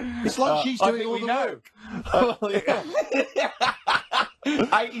relationship. It's like she's doing all the work. Well, yeah.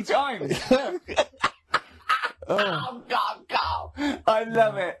 80 times. Oh God, Carl! I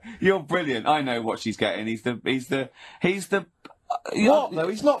love it. You're brilliant. I know what she's getting. He's the. What? No,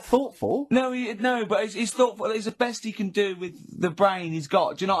 he's not thoughtful. No, but he's thoughtful. It's the best he can do with the brain he's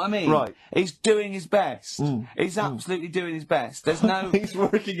got. Do you know what I mean? Right. He's doing his best. He's absolutely doing his best. There's no. He's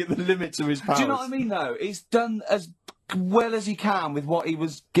working at the limits of his powers. Do you know what I mean? Though he's done as well as he can with what he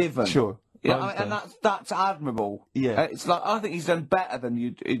was given. Sure. Yeah, and that's admirable. Yeah. It's like, I think he's done better than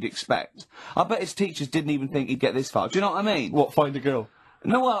you'd expect. I bet his teachers didn't even think he'd get this far. Do you know what I mean? What, find a girl?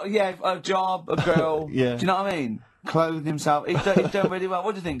 No, well, yeah, a job, a girl. Yeah. Do you know what I mean? Clothe himself. He's done really well.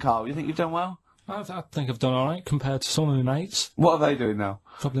 What do you think, Karl? You think you've done well? I think I've done alright compared to some of my mates. What are they doing now?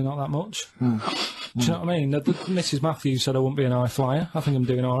 Probably not that much. Do you know what I mean? Mrs. Matthews said I wouldn't be an high flyer. I think I'm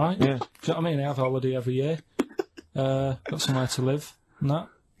doing alright. Yeah. Do you know what I mean? I have a holiday every year. Got somewhere to live and that.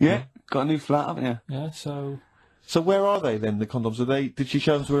 Yeah. Got a new flat, haven't you? Yeah, so where are they then, the condoms? Did she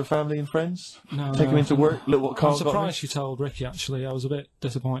show them to her family and friends? No. Take them into work? Look what I'm Carl's got. surprised she told Ricky, actually. I was a bit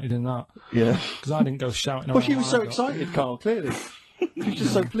disappointed in that. Yeah. Because I didn't go shouting around. Well, she was so like that. excited, Carl, clearly. She was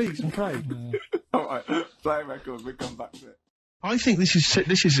just so pleased and proud. Alright, play records, we'll come back to it. I think this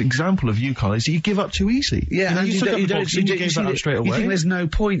is an example of you, Carl, is that you give up too easily. Yeah, you took up the box and you gave that up straight away. You think there's no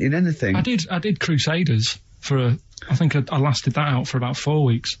point in anything? I did Crusaders for I think I lasted that out for about 4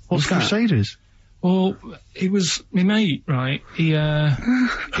 weeks. What's Crusaders? Well, he was my mate, right? He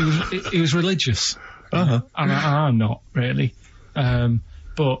was religious, and I'm not really.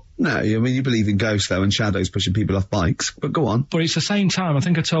 But no, I mean you believe in ghosts though and shadows pushing people off bikes. But go on. But it's the same time. I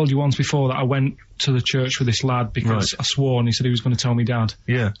think I told you once before that I went to the church with this lad because I swore, and he said he was going to tell me dad.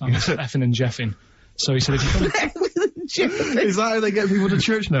 Yeah, I was effing and jeffing. So he said, if you're gonna... Is that how they get people to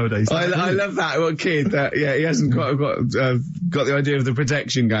church nowadays? I love that one kid. He hasn't got the idea of the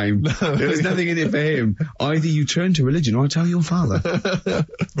protection game. There's nothing in it for him. Either you turn to religion or I tell your father.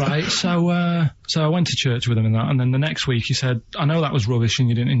 Right. So I went to church with him and that, and then the next week he said, "I know that was rubbish and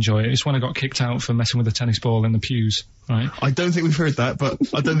you didn't enjoy it. It's when I got kicked out for messing with a tennis ball in the pews." Right. I don't think we've heard that, but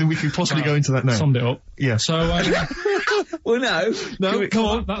I don't think we can possibly go into that now. Summed it up. Yeah. So. Well, no. Come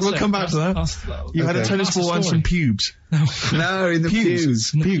on. We'll come back to that. You had a tennis ball and some pubes. No, in the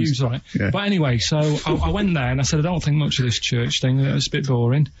pews. In the pews, right. Yeah. But anyway, so I went there and I said, I don't think much of this church thing. It's a bit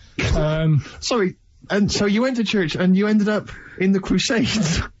boring. Sorry. And so you went to church and you ended up in the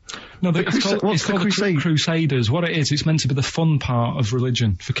Crusades. No, it's called Crusaders. What it is, it's meant to be the fun part of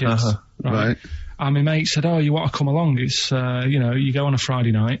religion for kids. Right. And my mate said, "Oh, you want to come along? It's you go on a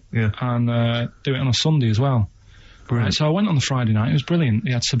Friday night and do it on a Sunday as well." Right, so I went on the Friday night. It was brilliant.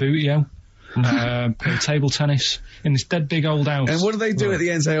 They had Sabutio, played table tennis in this dead big old house. And what do they do at the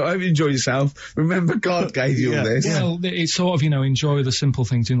end? Say, "I hope you enjoy yourself. Remember, God gave you all this." Well, it's sort of enjoy the simple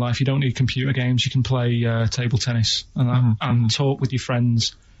things in life. You don't need computer games. You can play table tennis and that, and talk with your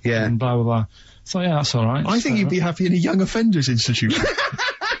friends. Yeah. And blah blah blah. So yeah, that's all right. I think you'd be happy in a young offenders institute.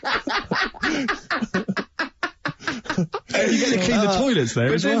 You get to clean the toilets there.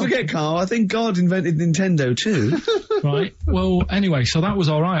 But don't forget, Carl, I think God invented Nintendo too. Right. Well, anyway, so that was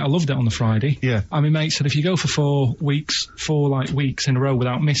all right. I loved it on the Friday. Yeah. And my mate said if you go for 4 weeks in a row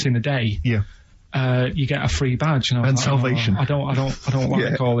without missing a day, you get a free badge. And salvation. I don't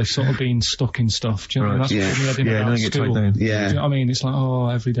like all this sort of being stuck in stuff. Do you know what I mean? That's putting me head in about school. Yeah. Do you know what I mean? It's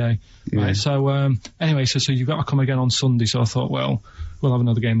like, every day. Yeah. Right. So, anyway, so you've got to come again on Sunday. So I thought, well, we'll have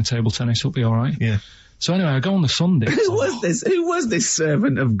another game of table tennis. It'll be all right. Yeah. So anyway, I go on the Sunday. Who was this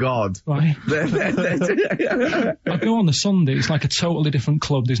servant of God? Right. I go on the Sunday. It's like a totally different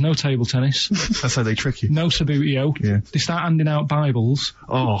club. There's no table tennis. That's how they trick you. No Sabutio. Yeah. They start handing out Bibles.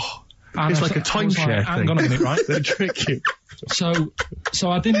 Oh. And it's like a timeshare thing. Hang on a minute, right? They trick you. So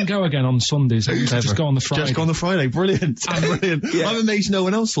I didn't go again on Sundays. I used to just go on the Friday. Just go on the Friday. Brilliant. Brilliant. Yeah. I'm amazed no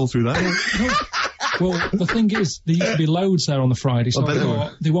one else saw through that. Well, the thing is, there used to be loads there on the Friday, so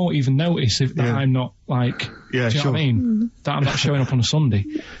they won't even notice if I'm not like. Yeah, do you know what I mean? That I'm not showing up on a Sunday.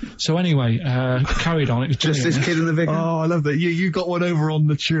 So anyway, carried on. It was just this kid in the vicar. Oh, I love that. You got one over on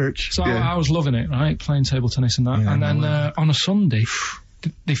the church. So I was loving it, right? Playing table tennis and that, and then on a Sunday.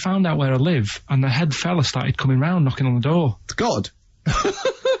 They found out where I live, and the head fella started coming round, knocking on the door. God.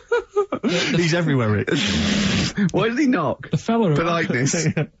 He's everywhere, Rick. Why did he knock? The fella... Politeness.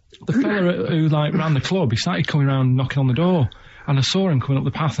 The fella who ran the club, he started coming round, knocking on the door. and I saw him coming up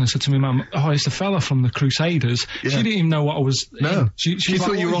the path, and I said to my mum, "Oh, it's the fella from the Crusaders." Yeah. She didn't even know what I was. No. She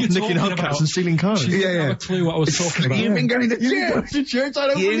thought like, you were "What off are nicking talking hubcaps about?" and stealing cars. She didn't have a clue what I was talking about. You've been going to church. to church, I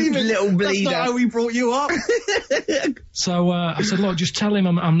don't You believe it. little bleeder. That's not how we brought you up. So I said, "Look, just tell him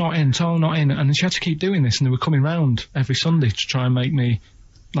I'm not in. Tell him I'm not in." And she had to keep doing this, and they were coming round every Sunday to try and make me,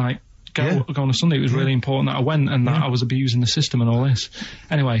 like, go on a Sunday. It was really important that I went and that I was abusing the system and all this.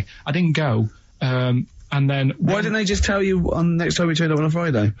 Anyway, I didn't go. And then Why didn't they just tell you on next time we turned up on a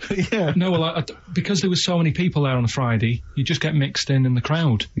Friday? Yeah. No, well, because there was so many people there on a Friday, you just get mixed in the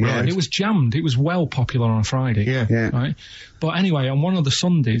crowd. Yeah. It was jammed. It was well popular on a Friday. Yeah. Yeah. Right. But anyway, on one of the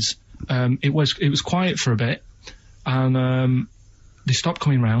Sundays, it was quiet for a bit, and they stopped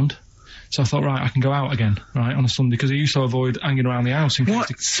coming round. So I thought, right, I can go out again, right, on a Sunday, because I used to avoid hanging around the house. What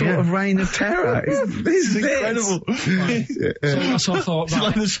sort of reign of terror is this? Incredible. Right. So I thought, It's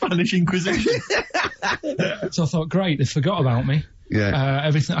like the Spanish Inquisition. So I thought, great, they forgot about me. Yeah.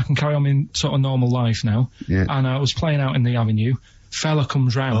 Everything, I can carry on in sort of normal life now. Yeah. And I was playing out in the avenue. Fella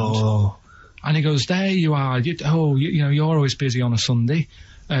comes round. Oh. And he goes, there you are. You know, you're always busy on a Sunday.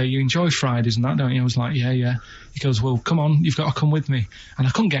 You enjoy Fridays and that, don't you? I was like, yeah. He goes, well, come on, you've got to come with me. And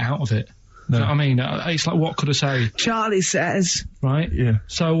I couldn't get out of it. No. Do you know what I mean? It's like, what could I say? Charlie says. Right? Yeah.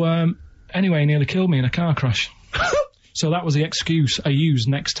 So, anyway, he nearly killed me in a car crash. So that was the excuse I used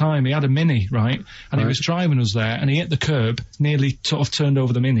next time. He had a Mini, right? And he was driving us there, and he hit the curb, nearly sort of turned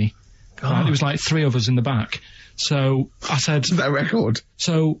over the Mini. Right? There was like 3 of us in the back. So I said... Is that a record?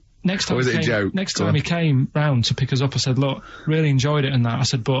 So next time, Or was it a joke? Next time he came round to pick us up, I said, look, really enjoyed it and that. I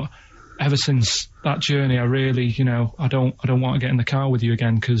said, but ever since that journey, I really, you know, I don't want to get in the car with you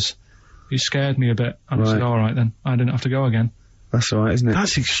again, because it scared me a bit. And I said, all right then, I didn't have to go again. That's all right, isn't it?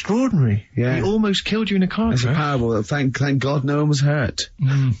 That's extraordinary. Yeah. He almost killed you in a car It's a crash. parable. Thank God no one was hurt.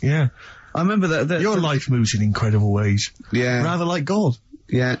 Yeah. I remember that. Your life moves in incredible ways. Yeah. Rather like God.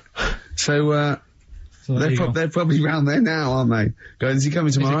 Yeah. So, So there you go. they're probably round there now, aren't they? Going, is he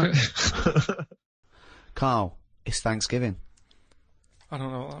coming tomorrow? Carl, it's Thanksgiving. I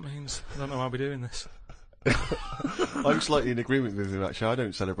don't know what that means. I don't know why we're doing this. I'm slightly in agreement with you, actually. I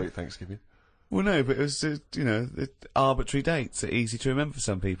don't celebrate Thanksgiving. Well, no, but it was, arbitrary dates are easy to remember for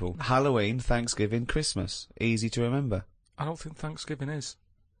some people. Halloween, Thanksgiving, Christmas. Easy to remember. I don't think Thanksgiving is.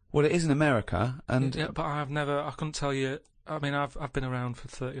 Well, it is in America, and... Yeah, but I couldn't tell you. I mean, I've been around for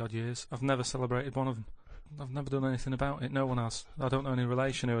 30-odd years. I've never celebrated one of them. I've never done anything about it. No one has. I don't know any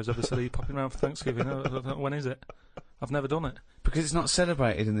relation who has ever said, are you popping around for Thanksgiving? No, I don't know, when is it? I've never done it. Because it's not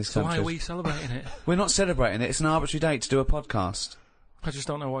celebrated in this So country. why are we celebrating it? We're not celebrating it. It's an arbitrary date to do a podcast. I just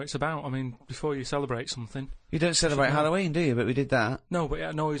don't know what it's about. I mean, before you celebrate something... You don't celebrate Halloween, do you? But we did that. No, but it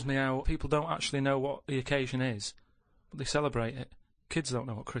annoys me how people don't actually know what the occasion is, but they celebrate it. Kids don't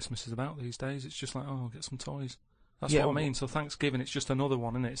know what Christmas is about these days. It's just like, oh, I'll get some toys. That's what I mean. So Thanksgiving, it's just another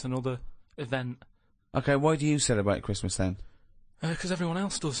one, isn't it? It's another event. Okay, why do you celebrate Christmas then? Because everyone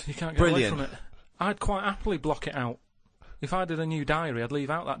else does. You can't get away from it. I'd quite happily block it out. If I did a new diary, I'd leave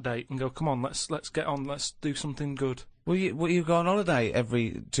out that date and go, come on, let's get on, let's do something good. Well, you go on holiday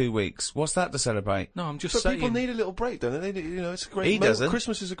every 2 weeks. What's that to celebrate? No, I'm just But saying... people need a little break, don't they? You know, it's a great... He doesn't.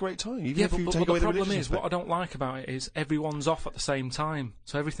 Christmas is a great time. Even Yeah, if you but take the away the problem religious is, what I aspect. don't like about it is everyone's off at the same time,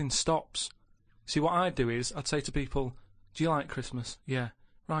 so everything stops. See, what I'd do is, I'd say to people, do you like Christmas? Yeah.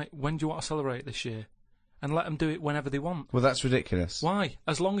 Right, when do you want to celebrate this year? And let them do it whenever they want. Well, that's ridiculous. Why?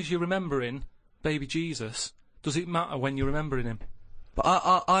 As long as you're remembering baby Jesus, does it matter when you're remembering him?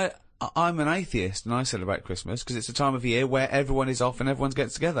 But I'm an atheist and I celebrate Christmas because it's a time of year where everyone is off and everyone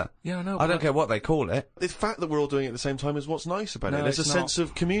gets together. Yeah, I know. I don't care what they call it. The fact that we're all doing it at the same time is what's nice about No, it. There's a it's sense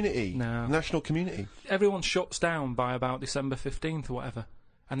of community. No. National community. Everyone shuts down by about December 15th or whatever,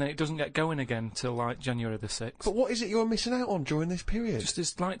 and then it doesn't get going again till like January the 6th. But what is it you're missing out on during this period? Just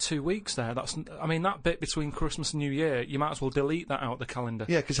there's like 2 weeks there. I mean, that bit between Christmas and New Year, you might as well delete that out of the calendar.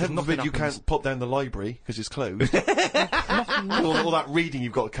 Yeah, because heaven nothing forbid you happens. can't pop down the library because it's closed. all that reading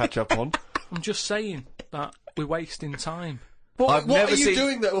you've got to catch up on. I'm just saying that we're wasting time. What are you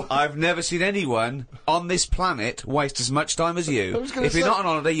doing though? I've never seen anyone on this planet waste as much time as you. If you're not on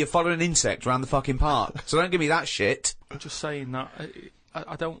holiday, you're following an insect around the fucking park. So don't give me that shit. I'm just saying that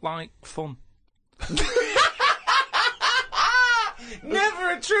I don't like fun.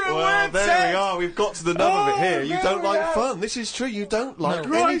 Never a true Well, word there said. we are. We've got to the nub of it here. You there don't we like are. fun. This is true. You don't like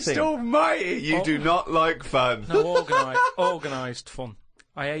Christ anything. almighty, you do not like fun. No, organised fun.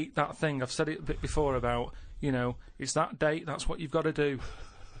 I hate that thing. I've said it a bit before about, you know, it's that date, that's what you've got to do.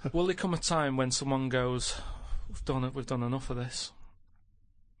 Will there come a time when someone goes, we've done enough of this?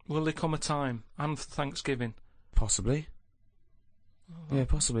 Will there come a time, and for Thanksgiving? Possibly. Yeah,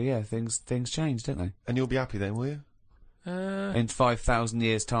 possibly, yeah. Things change, don't they? And you'll be happy then, will you? In 5,000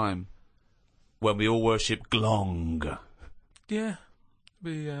 years' time, when we all worship Glong. Yeah,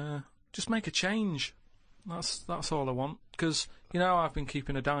 just make a change. That's all I want. Because I've been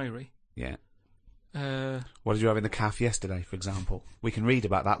keeping a diary. Yeah. What did you have in the cafe yesterday, for example? We can read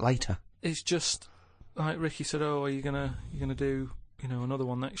about that later. It's just like Ricky said. Oh, are you gonna do another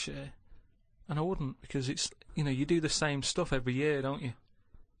one next year? And I wouldn't, because it's you do the same stuff every year, don't you?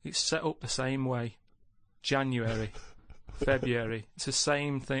 It's set up the same way. January, February. It's the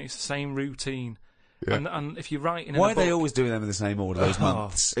same thing. It's the same routine. Yeah. And if you're writing, why are they always doing them in the same order? Those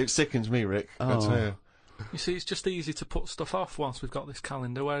months. It sickens me, Rick. I tell you. You see, it's just easy to put stuff off whilst we've got this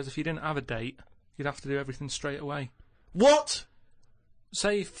calendar. Whereas if you didn't have a date, you'd have to do everything straight away. What?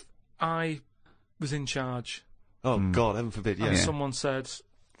 Say if I was in charge. Oh God, heaven forbid! Yeah. And someone said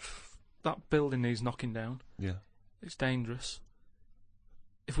that building needs knocking down. Yeah. It's dangerous.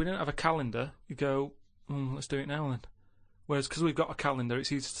 If we didn't have a calendar, you go, let's do it now then. Whereas because we've got a calendar,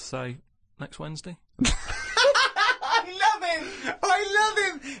 it's easy to say next Wednesday. I love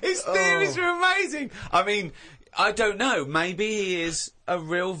him. His theories are amazing. I mean, I don't know. Maybe he is a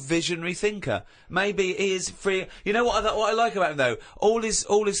real visionary thinker. Maybe he is free. You know what I like about him though? All his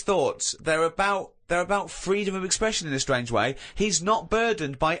thoughts. They're about freedom of expression in a strange way. He's not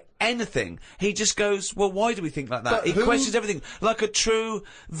burdened by anything. He just goes, well, why do we think like that? He questions everything like a true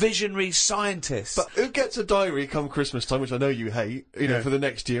visionary scientist. But who gets a diary come Christmas time, which I know you hate, for the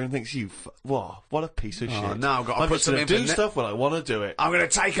next year, and thinks, what a piece of shit. Now I've got to put something in. Do stuff when I want to do it. I'm going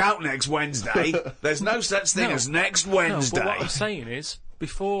to take out next Wednesday. There's no such thing as next Wednesday. No, but what I'm saying is,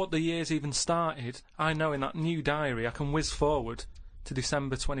 before the year's even started, I know in that new diary I can whiz forward to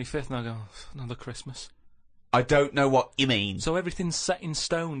December 25th, and I go, another Christmas. I don't know what you mean. So everything's set in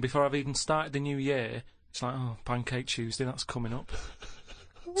stone before I've even started the new year. It's like, Pancake Tuesday, that's coming up.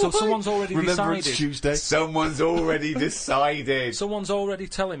 So someone's already Remember decided. It's Tuesday. Someone's already decided. Someone's already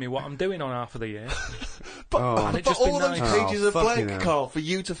telling me what I'm doing on half of the year. But all those pages are blank, hell. Carl, for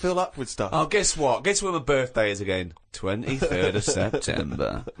you to fill up with stuff. Oh, guess what? Guess when my birthday is again? 23rd of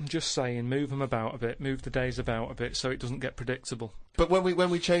September. I'm just saying, move them about a bit, move the days about a bit, so it doesn't get predictable. But when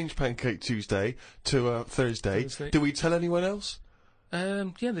we change Pancake Tuesday to Thursday, do we tell anyone else? Yeah,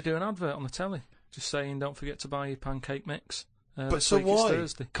 they do an advert on the telly, just saying, don't forget to buy your pancake mix. But so why?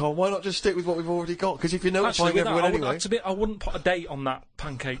 Carl, why not just stick with what we've already got? Because if you're notifying everyone anyway... I wouldn't put a date on that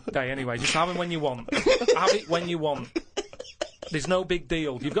pancake day anyway. Just have them when you want. Have it when you want. There's no big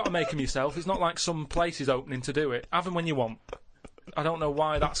deal. You've got to make them yourself. It's not like some place is opening to do it. Have them when you want. I don't know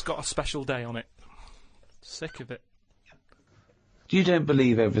why that's got a special day on it. Sick of it. You don't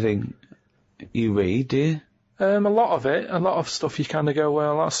believe everything you read, do you? A lot of stuff you kind of go,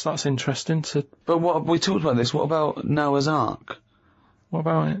 well, that's interesting. But what we talked about this. What about Noah's Ark? What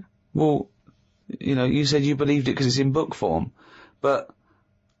about it? Well, you said you believed it because it's in book form, but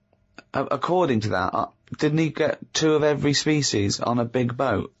according to that, didn't he get 2 of every species on a big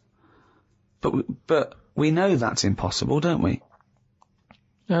boat? But we know that's impossible, don't we?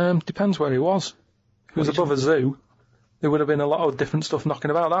 Depends where he was. If he was above a zoo, there would have been a lot of different stuff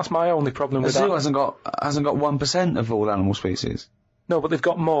knocking about. That's my only problem with that. A zoo hasn't got 1% of all animal species. No, but they've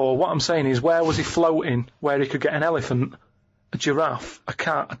got more. What I'm saying is, where was he floating where he could get an elephant, a giraffe, a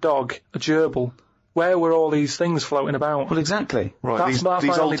cat, a dog, a gerbil? Where were all these things floating about? Well, exactly. Right, that's these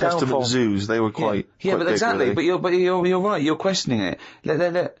my Old Testament downfall. zoos, they were quite but big, exactly. Really. But you're right. You're questioning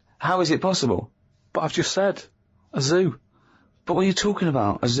it. How is it possible? But I've just said a zoo. But what are you talking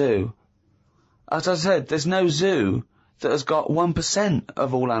about? A zoo? As I said, there's no zoo that has got 1%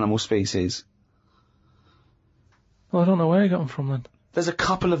 of all animal species. Well, I don't know where he got them from then. There's a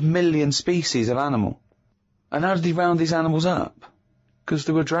couple of million species of animal. And how did he round these animals up? Because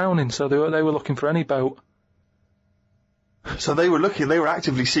they were drowning, so they were looking for any boat. So they were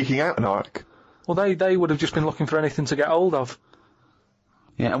actively seeking out an ark. Well, they would have just been looking for anything to get hold of.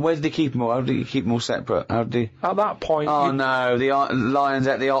 Yeah, and where did he keep them all? How did he keep them all separate? How did he... At that point... Oh, no, the lions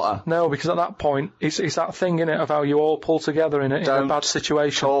ate the otter. No, because at that point, it's that thing, innit, of how you all pull together in it in a bad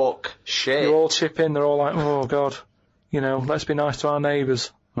situation. Talk shit. You all chip in, they're all like, oh, God, let's be nice to our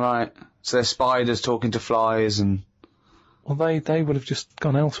neighbours. Right. So there's spiders talking to flies and... Well, they would have just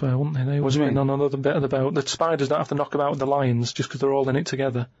gone elsewhere, wouldn't they? They would have been on another bit of the boat. The spiders don't have to knock about with the lions just because they're all in it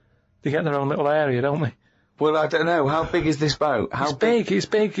together. They get their own little area, don't they? Well, I don't know. How big is this boat? It's big. It's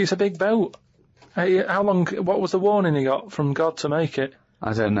big. It's a big boat. How long... What was the warning he got from God to make it?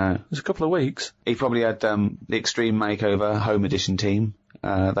 I don't know. It was a couple of weeks. He probably had the Extreme Makeover Home Edition team.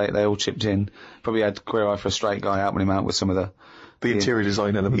 They all chipped in. Probably had Queer Eye for a Straight Guy helping him out with some of the interior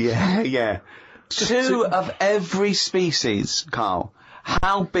design elements. Yeah, yeah. 2 of every species, Carl.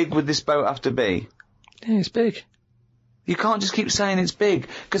 How big would this boat have to be? Yeah, it's big. You can't just keep saying it's big,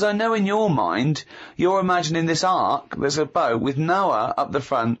 because I know in your mind, you're imagining this ark, there's a boat with Noah up the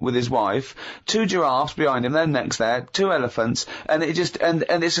front with his wife, 2 giraffes behind him, then next there, 2 elephants, and it just, and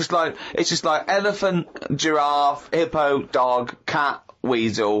it's just like elephant, giraffe, hippo, dog, cat,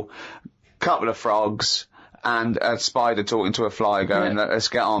 weasel, couple of frogs, and a spider talking to a fly going, let's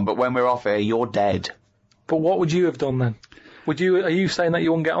get on, but when we're off here, you're dead. But what would you have done then? Are you saying that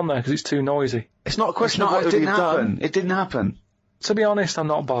you wouldn't get on there because it's too noisy? It's not a question of what it didn't you've happen. done. It didn't happen. To be honest, I'm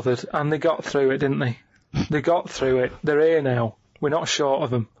not bothered, and they got through it, didn't they? They got through it. They're here now. We're not short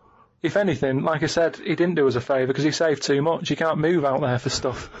of them. If anything, like I said, he didn't do us a favour because he saved too much. You can't move out there for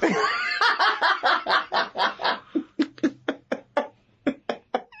stuff.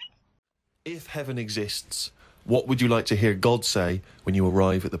 If heaven exists, what would you like to hear God say when you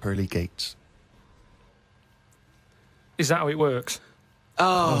arrive at the pearly gates? Is that how it works?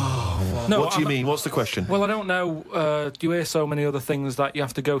 Oh. No, what do you mean? What's the question? Well, I don't know. You hear so many other things that you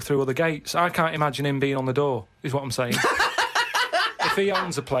have to go through other gates. I can't imagine him being on the door, is what I'm saying. If he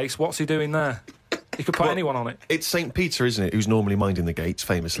owns a place, what's he doing there? He could put anyone on it. It's St. Peter, isn't it, who's normally minding the gates,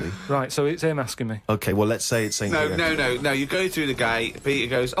 famously. Right, so it's him asking me. OK, well, let's say it's St. Peter. No, you go through the gate, Peter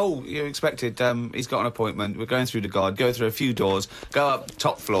goes, oh, you're expected, he's got an appointment, we're going through to God, go through a few doors, go up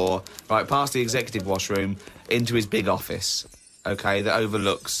top floor, right, past the executive washroom, into his big office, OK, that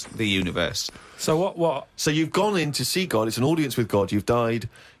overlooks the universe. So what? So you've gone in to see God, it's an audience with God, you've died,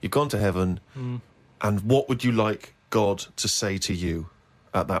 you've gone to heaven, and what would you like God to say to you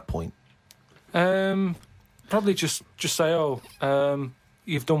at that point? Probably just say,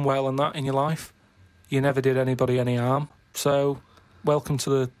 you've done well and that in your life. You never did anybody any harm. So, welcome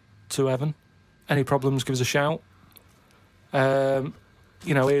to heaven. Any problems, give us a shout.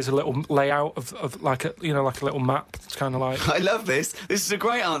 Here's a little layout of like a little map. It's kind of like. I love this. This is a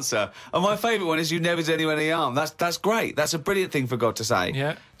great answer. And my favourite one is you never did anyone any harm. That's great. That's a brilliant thing for God to say.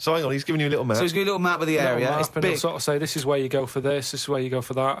 Yeah. So hang on, he's giving you a little map. So he's giving you a little map of the area. It's big. He'll sort of say, this is where you go for this is where you go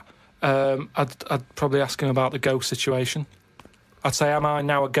for that. I'd probably ask him about the ghost situation. I'd say, am I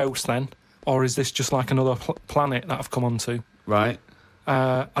now a ghost then? Or is this just like another planet that I've come onto? Right.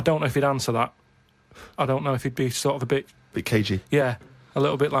 I don't know if he'd answer that. I don't know if he'd be sort of a bit cagey. Yeah, a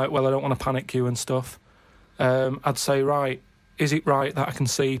little bit like, well, I don't want to panic you and stuff. I'd say, right, is it right that I can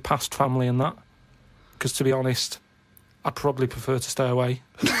see past family and that? Because to be honest, I'd probably prefer to stay away.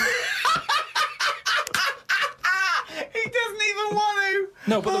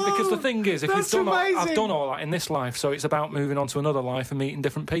 No, but because the thing is, if you've done I've done all that in this life, so it's about moving on to another life and meeting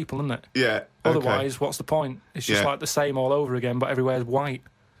different people, isn't it? Yeah. Otherwise, what's the point? It's just like the same all over again, but everywhere's white.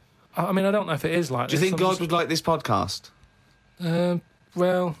 I mean, I don't know if it is like this. Do you think God would like this podcast?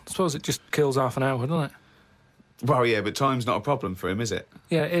 Well, I suppose it just kills half an hour, doesn't it? Well, yeah, but time's not a problem for him, is it?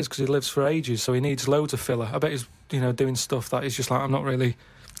 Yeah, it is, because he lives for ages, so he needs loads of filler. I bet he's, doing stuff that he's just like, I'm not really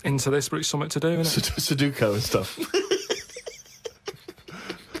into this, but it's something to do, isn't it? Sudoku and stuff.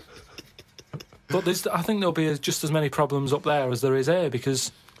 But I think there'll be just as many problems up there as there is here,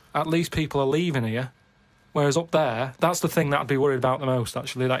 because at least people are leaving here, whereas up there, that's the thing that I'd be worried about the most,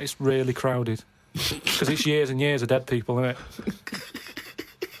 actually, that it's really crowded. Because it's years and years of dead people, isn't it?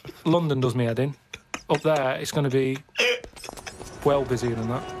 London does me head in. Up there, it's going to be well busier than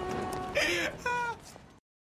that.